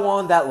wish I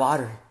won that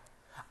lottery.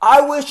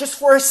 I wish just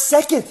for a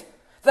second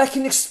that I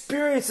can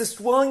experience this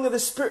dwelling of the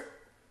Spirit.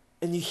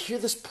 And you hear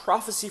this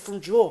prophecy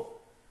from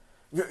Joel.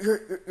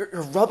 You're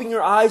rubbing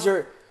your eyes,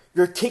 you're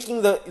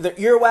taking the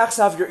earwax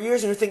out of your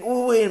ears, and you're thinking,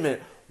 oh, wait a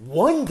minute.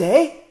 One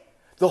day,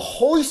 the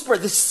Holy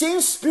Spirit, the same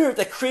Spirit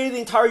that created the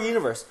entire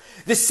universe,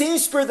 the same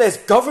Spirit that is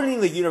governing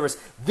the universe,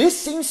 this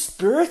same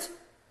Spirit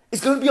is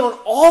going to be on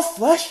all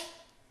flesh,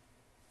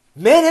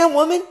 men and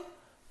women,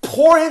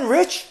 poor and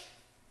rich,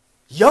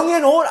 young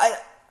and old.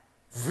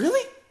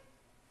 Really?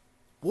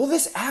 Will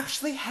this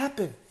actually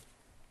happen?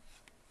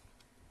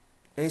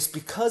 And it's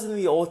because in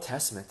the Old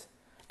Testament,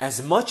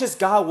 as much as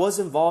God was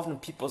involved in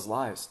people's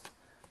lives,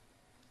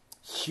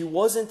 He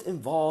wasn't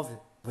involved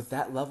with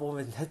that level of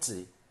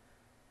intensity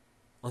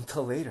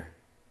until later.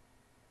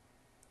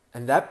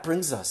 And that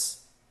brings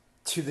us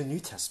to the New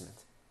Testament.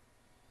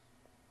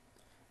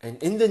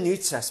 And in the New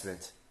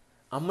Testament,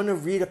 I'm going to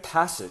read a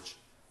passage,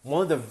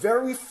 one of the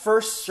very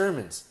first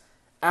sermons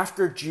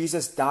after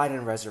Jesus died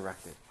and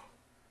resurrected.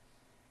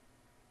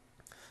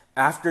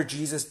 After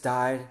Jesus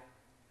died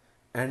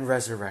and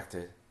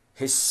resurrected,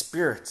 His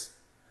Spirit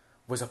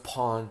was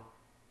upon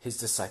His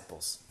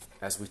disciples,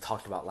 as we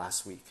talked about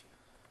last week.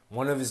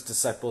 One of His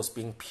disciples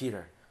being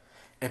Peter.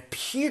 And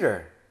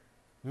Peter,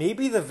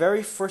 maybe the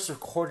very first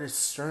recorded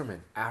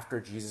sermon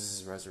after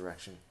Jesus'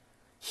 resurrection,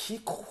 he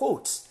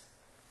quotes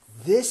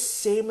this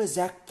same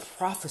exact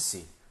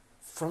prophecy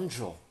from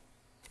Joel.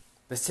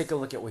 Let's take a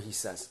look at what he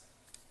says.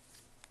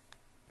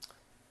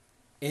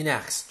 In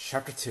Acts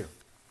chapter 2.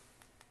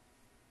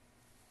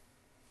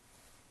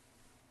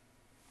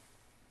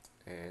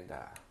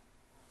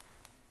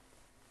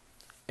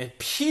 And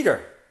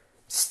Peter,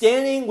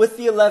 standing with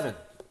the 11.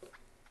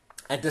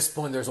 At this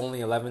point, there's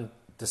only 11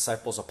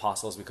 disciples,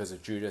 apostles, because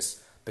of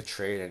Judas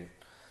betrayed. And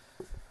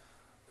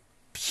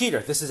Peter,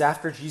 this is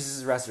after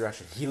Jesus'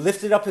 resurrection, he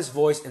lifted up his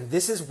voice, and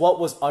this is what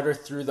was uttered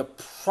through the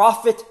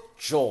prophet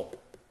Joel.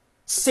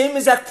 Same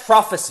exact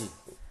prophecy.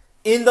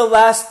 In the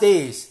last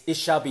days it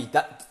shall be,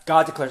 that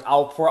God declares, I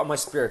will pour out my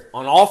spirit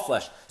on all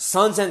flesh,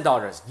 sons and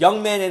daughters,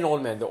 young men and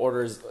old men. The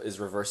order is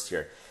reversed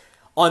here.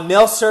 On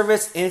male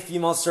servants and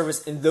female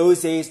servants, in those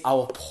days I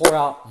will pour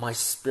out my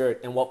spirit.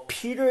 And what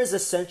Peter is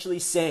essentially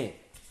saying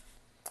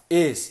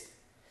is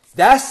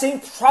that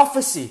same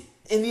prophecy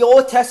in the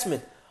Old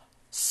Testament,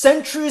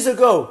 centuries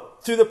ago,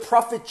 through the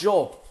prophet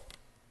Joel.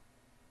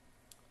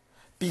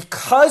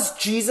 Because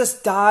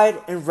Jesus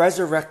died and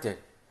resurrected,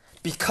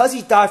 because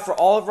he died for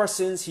all of our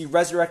sins, he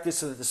resurrected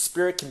so that the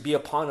Spirit can be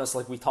upon us,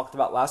 like we talked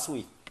about last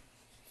week.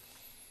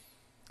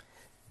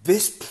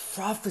 This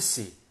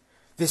prophecy,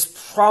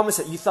 this promise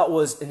that you thought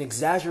was an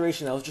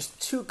exaggeration, that was just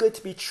too good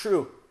to be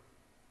true,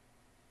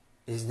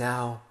 is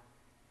now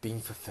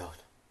being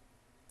fulfilled.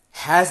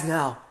 Has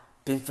now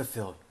been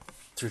fulfilled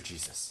through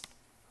Jesus.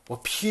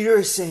 What Peter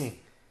is saying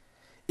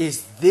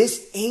is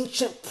this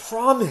ancient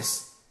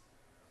promise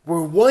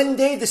where one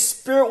day the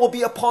Spirit will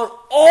be upon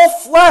all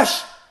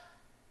flesh.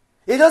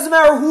 It doesn't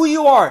matter who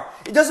you are.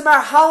 It doesn't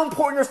matter how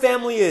important your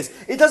family is.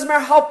 It doesn't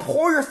matter how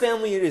poor your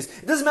family is.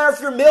 It doesn't matter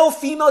if you're male or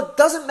female. It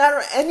doesn't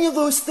matter any of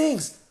those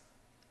things.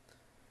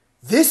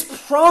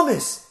 This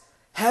promise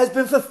has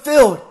been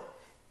fulfilled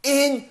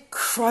in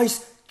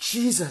Christ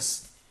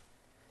Jesus.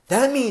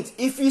 That means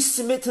if you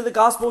submit to the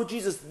gospel of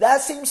Jesus,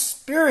 that same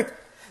Spirit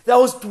that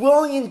was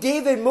dwelling in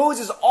David,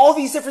 Moses, all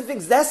these different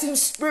things, that same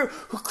Spirit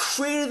who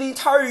created the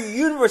entire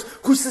universe,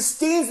 who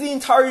sustains the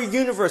entire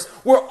universe,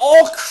 where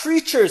all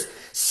creatures,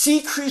 sea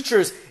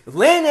creatures,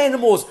 land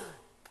animals,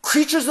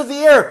 creatures of the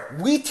air,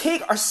 we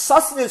take our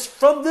sustenance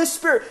from this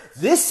Spirit.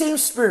 This same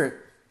Spirit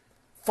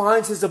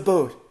finds his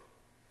abode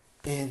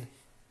in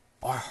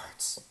our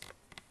hearts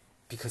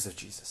because of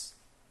Jesus.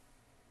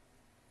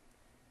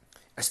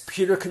 As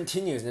Peter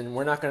continues, and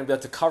we're not going to be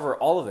able to cover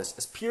all of this,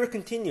 as Peter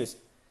continues,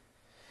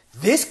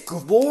 this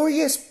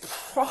glorious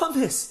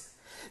promise,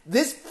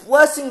 this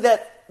blessing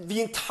that the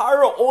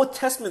entire Old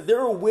Testament, they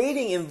were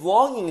waiting and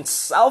longing and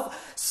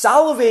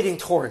salivating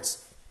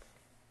towards,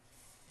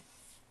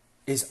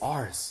 is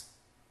ours.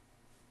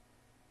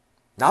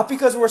 Not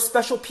because we're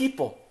special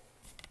people,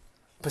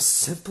 but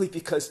simply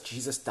because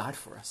Jesus died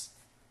for us.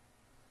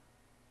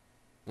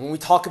 When we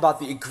talk about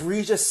the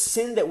egregious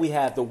sin that we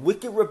have, the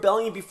wicked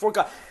rebellion before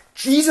God,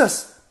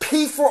 Jesus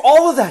paid for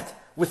all of that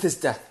with his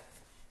death.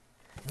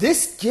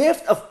 This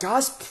gift of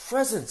God's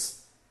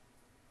presence.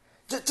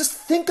 Just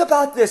think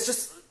about this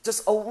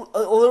just a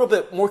little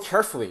bit more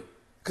carefully.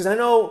 Because I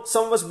know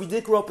some of us, we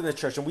did grow up in the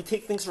church and we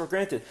take things for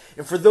granted.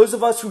 And for those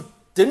of us who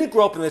didn't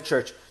grow up in the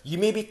church, you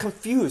may be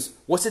confused.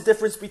 What's the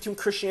difference between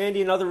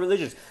Christianity and other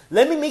religions?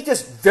 Let me make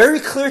this very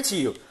clear to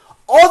you.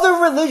 Other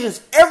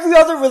religions, every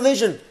other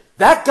religion,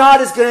 that God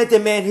is going to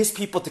demand his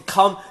people to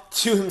come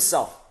to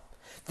himself.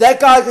 That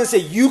God is going to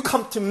say, you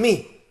come to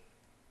me.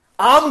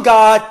 I'm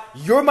God,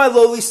 you're my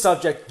lowly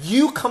subject,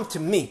 you come to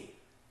me.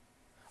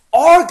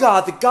 Our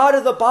God, the God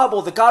of the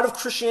Bible, the God of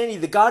Christianity,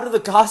 the God of the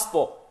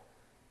gospel.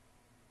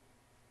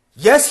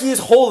 Yes, he is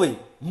holy,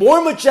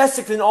 more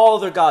majestic than all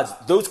other gods.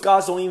 Those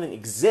gods don't even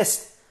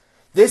exist.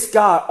 This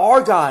God,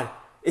 our God,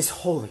 is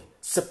holy,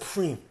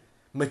 supreme,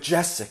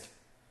 majestic.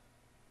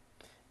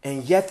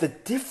 And yet the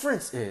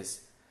difference is,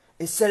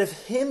 instead of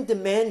him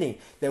demanding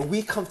that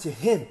we come to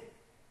him,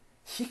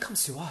 he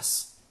comes to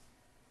us.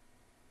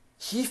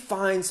 He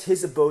finds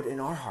his abode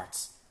in our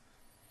hearts.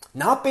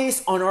 Not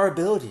based on our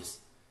abilities.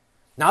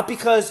 Not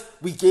because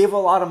we gave a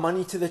lot of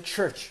money to the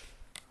church.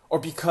 Or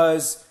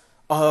because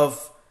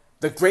of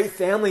the great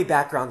family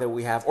background that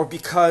we have. Or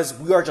because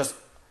we are just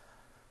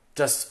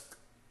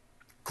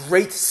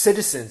great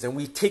citizens and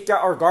we take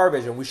out our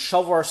garbage and we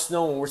shovel our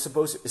snow when we're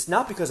supposed to. It's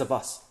not because of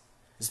us.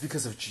 It's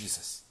because of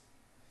Jesus.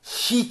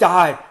 He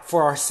died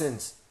for our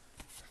sins.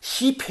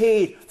 He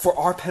paid for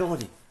our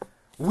penalty.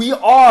 We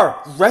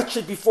are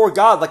wretched before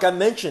God, like I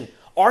mentioned.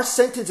 Our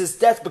sentence is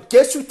death, but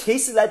guess who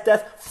tasted that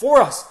death for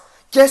us?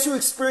 Guess who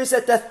experienced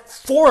that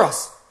death for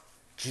us?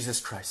 Jesus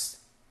Christ.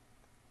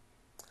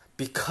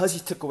 Because he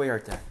took away our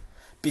debt,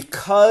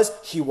 because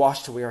he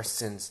washed away our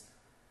sins,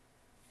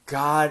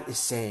 God is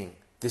saying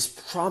this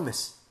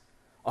promise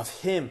of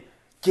him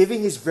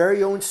giving his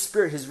very own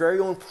Spirit, his very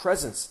own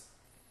presence,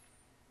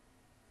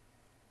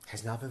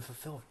 has now been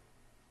fulfilled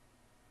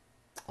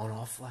on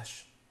all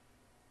flesh.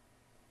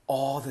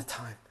 All the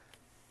time,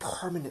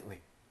 permanently,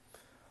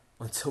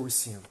 until we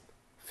see him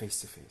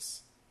face to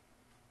face.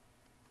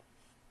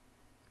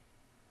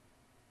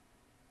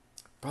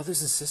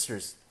 Brothers and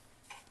sisters,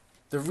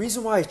 the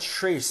reason why I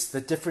trace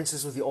the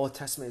differences with the Old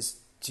Testament is,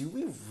 do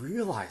we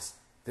realize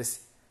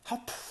this,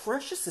 how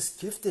precious this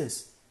gift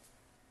is?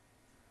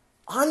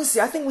 Honestly,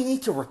 I think we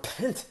need to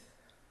repent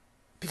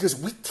because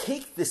we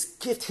take this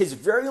gift, his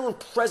very own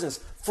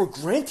presence, for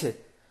granted.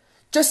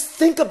 Just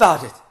think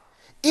about it.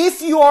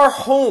 If you are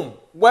home,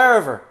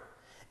 wherever,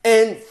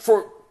 and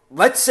for,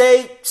 let's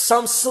say,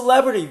 some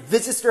celebrity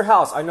visits your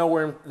house. I know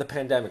we're in the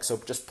pandemic, so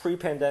just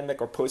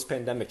pre-pandemic or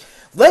post-pandemic.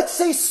 Let's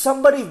say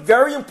somebody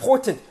very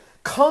important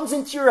comes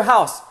into your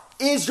house,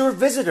 is your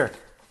visitor,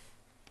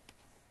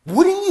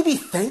 wouldn't you be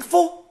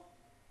thankful?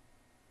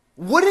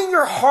 Wouldn't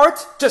your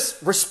heart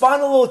just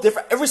respond a little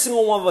different? Every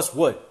single one of us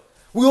would.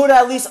 We would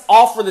at least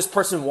offer this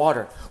person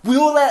water. We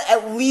would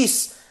at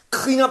least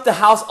clean up the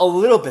house a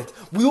little bit.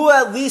 We would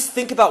at least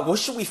think about, what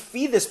should we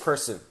feed this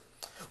person?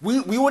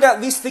 We would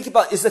at least think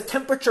about, is the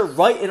temperature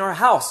right in our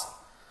house?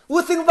 We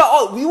would think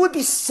about, we would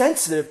be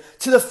sensitive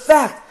to the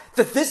fact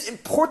that this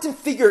important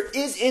figure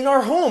is in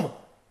our home.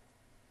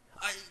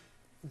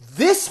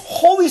 This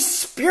Holy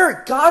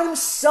Spirit, God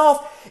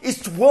Himself, is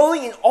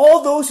dwelling in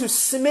all those who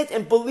submit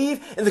and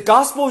believe in the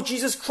gospel of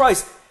Jesus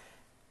Christ.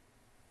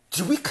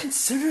 Do we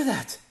consider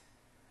that?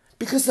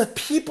 Because the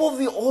people of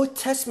the Old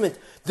Testament,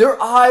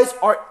 their eyes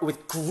are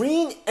with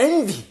green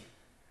envy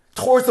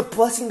towards the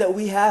blessing that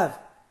we have.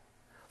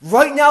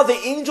 Right now, the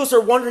angels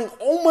are wondering,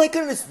 oh my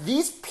goodness,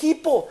 these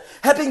people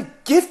have been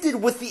gifted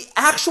with the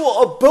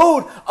actual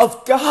abode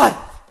of God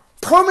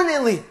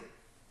permanently.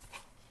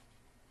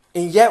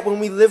 And yet, when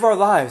we live our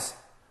lives,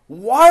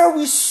 why are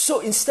we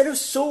instead of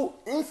so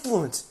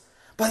influenced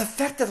by the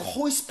fact that the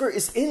Holy Spirit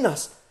is in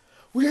us,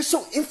 we are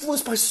so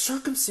influenced by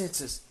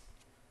circumstances.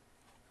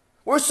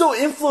 We're so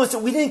influenced that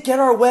we didn't get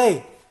our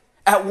way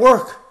at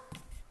work.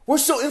 We're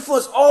so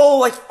influenced,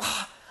 I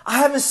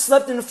haven't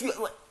slept in a few...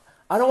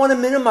 I don't want to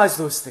minimize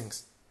those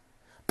things.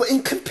 But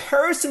in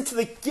comparison to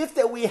the gift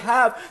that we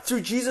have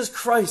through Jesus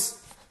Christ,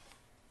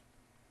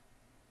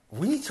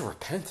 we need to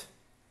repent.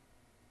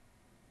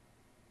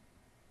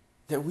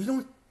 That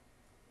we're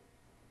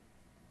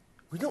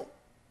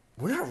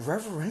not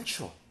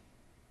reverential.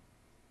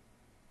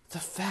 The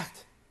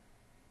fact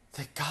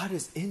that God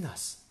is in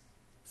us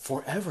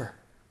forever,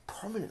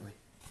 permanently.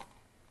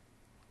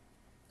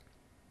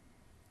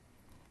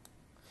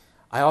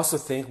 I also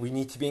think we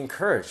need to be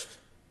encouraged.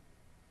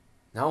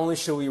 Not only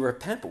should we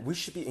repent, but we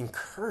should be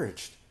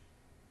encouraged.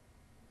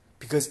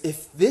 Because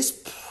if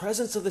this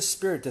presence of the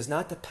Spirit does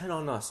not depend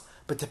on us,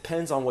 but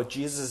depends on what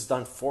Jesus has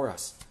done for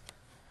us,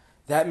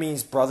 that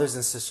means, brothers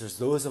and sisters,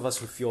 those of us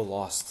who feel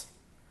lost,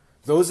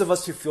 those of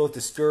us who feel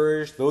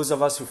discouraged, those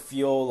of us who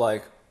feel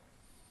like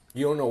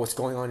you don't know what's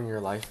going on in your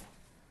life,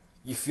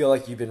 you feel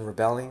like you've been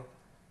rebelling,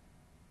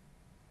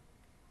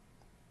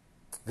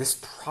 this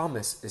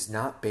promise is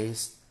not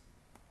based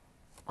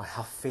on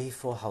how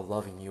faithful, how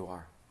loving you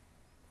are.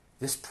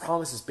 This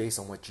promise is based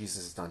on what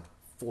Jesus has done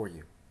for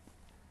you.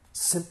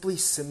 Simply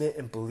submit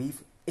and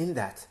believe in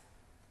that.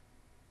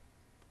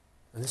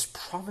 And this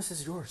promise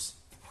is yours.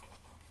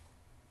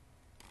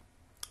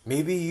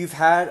 Maybe you've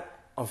had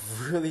a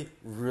really,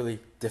 really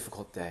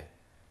difficult day.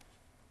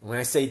 When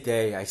I say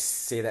day, I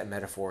say that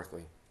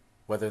metaphorically.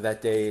 Whether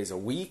that day is a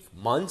week,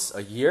 months,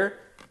 a year,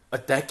 a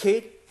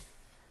decade.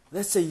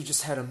 Let's say you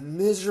just had a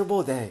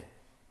miserable day.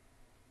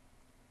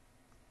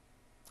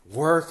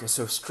 Work is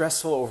so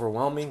stressful,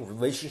 overwhelming.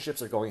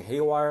 Relationships are going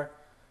haywire.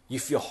 You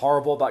feel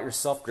horrible about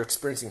yourself. You're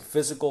experiencing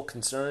physical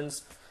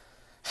concerns,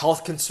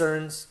 health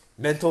concerns,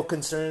 mental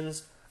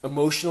concerns,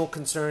 emotional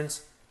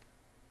concerns.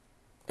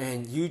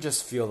 And you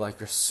just feel like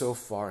you're so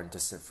far and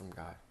distant from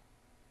God.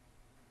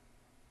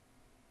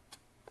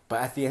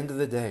 But at the end of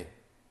the day,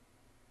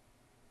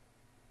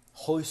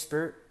 Holy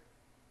Spirit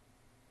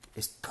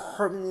is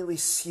permanently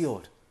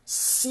sealed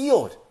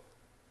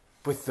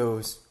with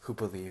those who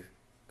believe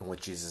in what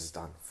Jesus has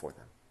done for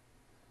them.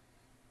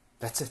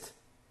 That's it.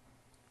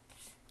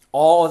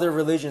 All other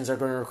religions are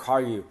going to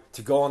require you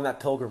to go on that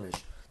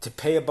pilgrimage, to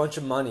pay a bunch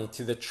of money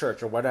to the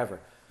church or whatever.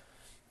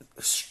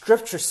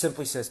 Scripture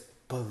simply says,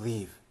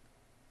 believe,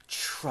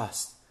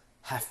 trust,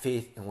 have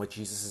faith in what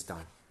Jesus has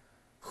done,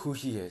 who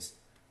He is.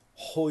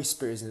 Holy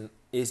Spirit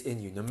is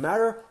in you. No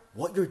matter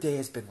what your day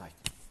has been like,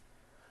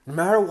 no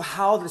matter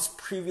how this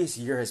previous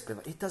year has been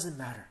like, it doesn't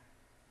matter.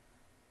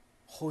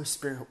 Holy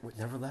Spirit would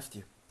never left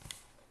you.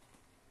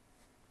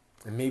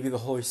 And maybe the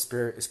Holy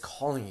Spirit is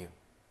calling you,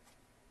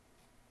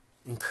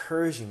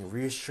 encouraging you,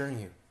 reassuring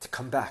you to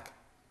come back.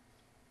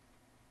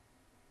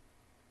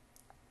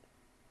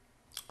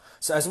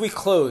 So as we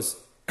close,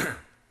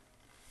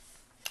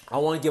 I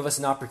want to give us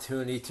an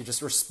opportunity to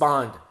just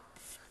respond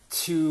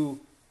to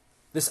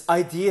this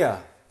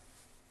idea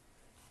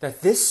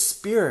that this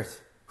Spirit,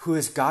 who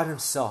is God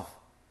Himself,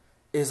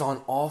 is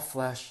on all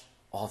flesh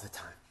all the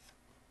time.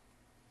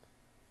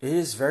 It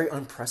is very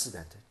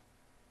unprecedented.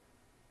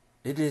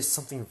 It is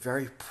something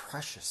very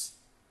precious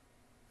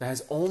that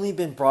has only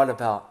been brought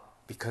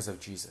about because of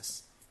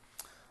Jesus.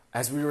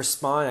 As we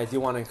respond, I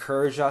do want to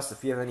encourage us,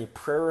 if you have any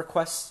prayer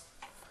requests,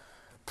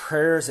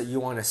 prayers that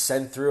you want to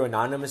send through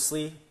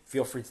anonymously,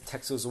 feel free to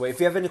text those away. If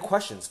you have any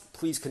questions,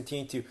 please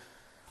continue to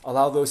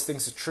allow those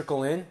things to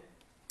trickle in.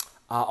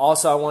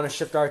 Also, I want to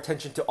shift our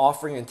attention to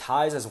offering and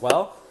tithes as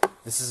well.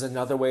 This is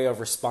another way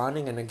of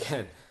responding. And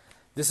again,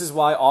 this is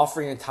why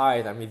offering and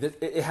tithe,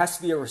 it has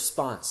to be a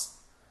response.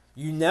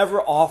 You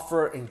never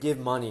offer and give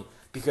money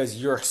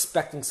because you're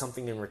expecting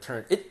something in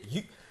return.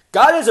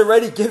 God has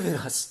already given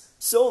us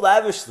so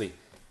lavishly.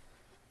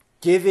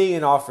 Giving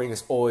and offering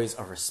is always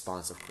a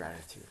response of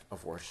gratitude,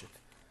 of worship.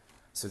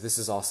 So this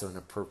is also an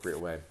appropriate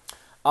way.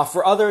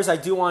 For others, I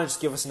do want to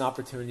just give us an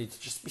opportunity to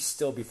just be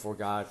still before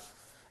God.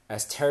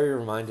 As Terry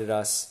reminded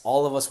us,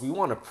 all of us, we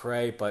want to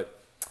pray,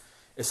 but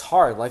it's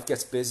hard. Life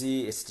gets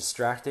busy. It's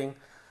distracting.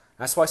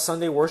 That's why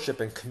Sunday worship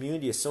and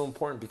community is so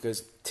important,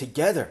 because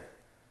together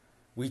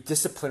we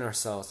discipline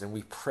ourselves and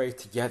we pray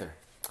together.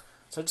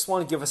 So I just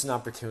want to give us an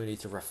opportunity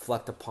to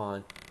reflect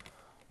upon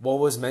what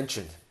was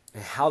mentioned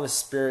and how the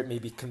Spirit may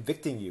be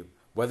convicting you,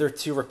 whether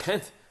to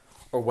repent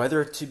or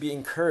whether to be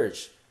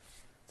encouraged.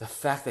 The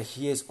fact that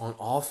He is on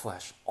all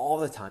flesh all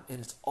the time, and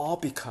it's all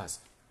because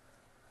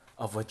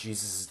of what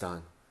Jesus has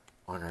done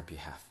on our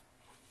behalf.